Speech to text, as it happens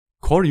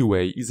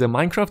Couriway is a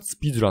Minecraft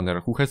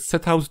speedrunner who has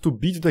set out to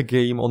beat the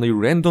game on a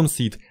random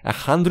seed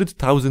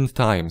 100,000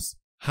 times.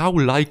 How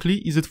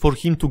likely is it for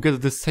him to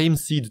get the same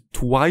seed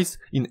twice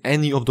in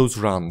any of those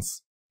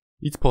runs?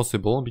 It's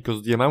possible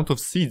because the amount of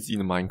seeds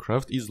in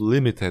Minecraft is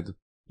limited.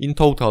 In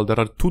total, there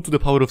are 2 to the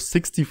power of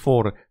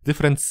 64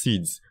 different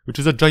seeds, which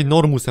is a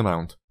ginormous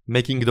amount,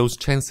 making those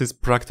chances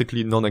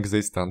practically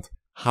non-existent.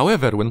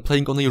 However, when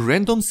playing on a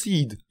random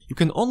seed, you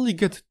can only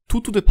get 2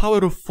 to the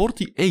power of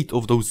 48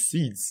 of those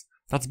seeds.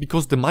 That's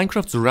because the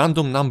Minecraft's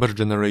random number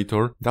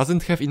generator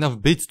doesn't have enough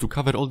bits to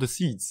cover all the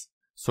seeds.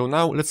 So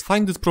now let's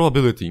find this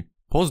probability.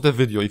 Pause the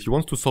video if you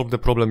want to solve the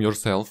problem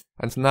yourself,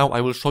 and now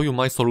I will show you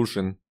my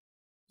solution.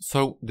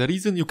 So the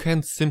reason you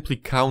can't simply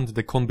count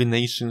the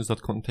combinations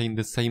that contain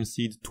the same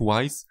seed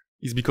twice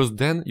is because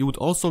then you would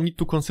also need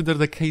to consider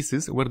the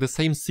cases where the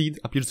same seed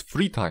appears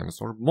 3 times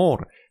or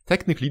more.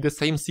 Technically, the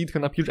same seed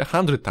can appear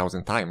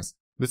 100,000 times.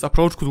 This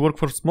approach could work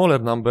for smaller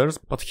numbers,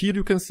 but here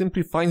you can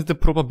simply find the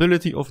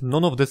probability of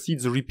none of the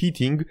seeds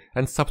repeating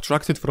and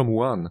subtract it from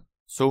 1.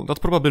 So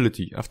that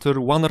probability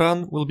after 1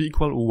 run will be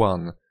equal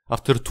 1.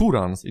 After 2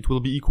 runs, it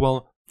will be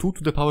equal 2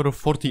 to the power of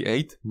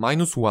 48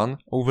 minus 1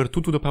 over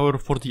 2 to the power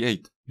of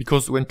 48.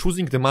 Because when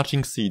choosing the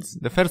matching seeds,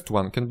 the first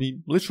one can be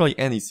literally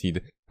any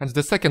seed, and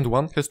the second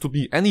one has to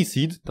be any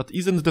seed that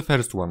isn't the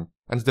first one,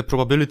 and the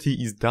probability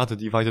is that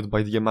divided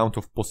by the amount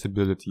of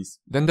possibilities.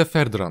 Then the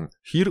third run.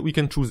 Here we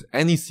can choose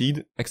any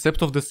seed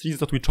except of the seeds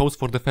that we chose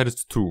for the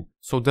first 2.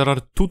 So there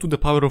are 2 to the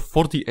power of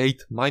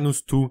 48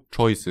 minus 2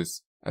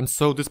 choices. And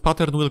so this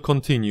pattern will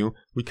continue.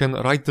 We can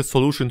write the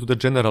solution to the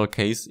general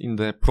case in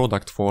the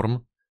product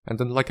form. And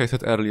then, like I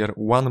said earlier,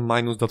 1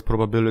 minus that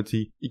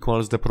probability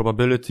equals the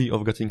probability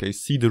of getting a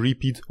seed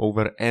repeat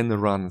over n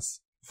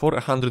runs. For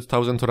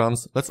 100,000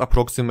 runs, let's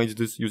approximate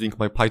this using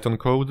my Python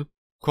code.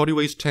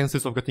 Couriway's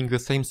chances of getting the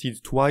same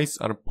seed twice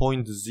are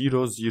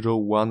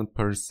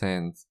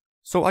 0.001%.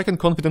 So I can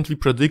confidently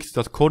predict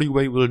that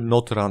Couriway will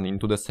not run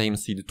into the same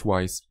seed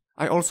twice.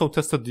 I also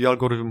tested the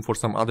algorithm for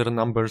some other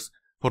numbers.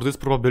 For this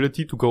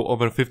probability to go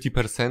over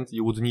 50%,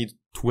 you would need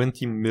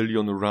 20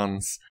 million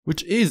runs,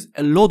 which is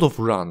a lot of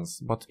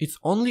runs, but it's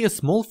only a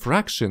small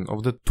fraction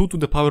of the 2 to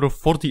the power of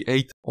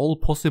 48 all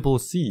possible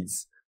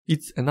seeds.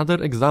 It's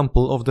another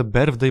example of the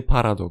birthday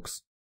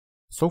paradox.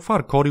 So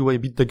far, Couriway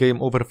beat the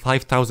game over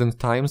 5,000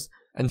 times,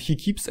 and he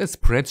keeps a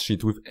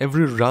spreadsheet with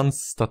every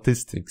run's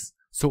statistics.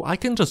 So I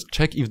can just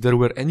check if there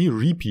were any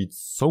repeats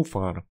so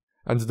far.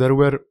 And there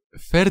were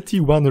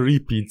 31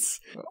 repeats.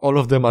 All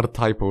of them are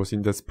typos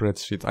in the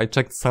spreadsheet. I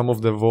checked some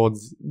of the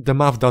VODs. The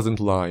math doesn't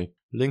lie.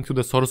 Link to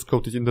the source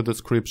code is in the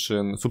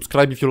description.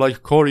 Subscribe if you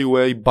like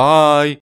Couriway. Bye!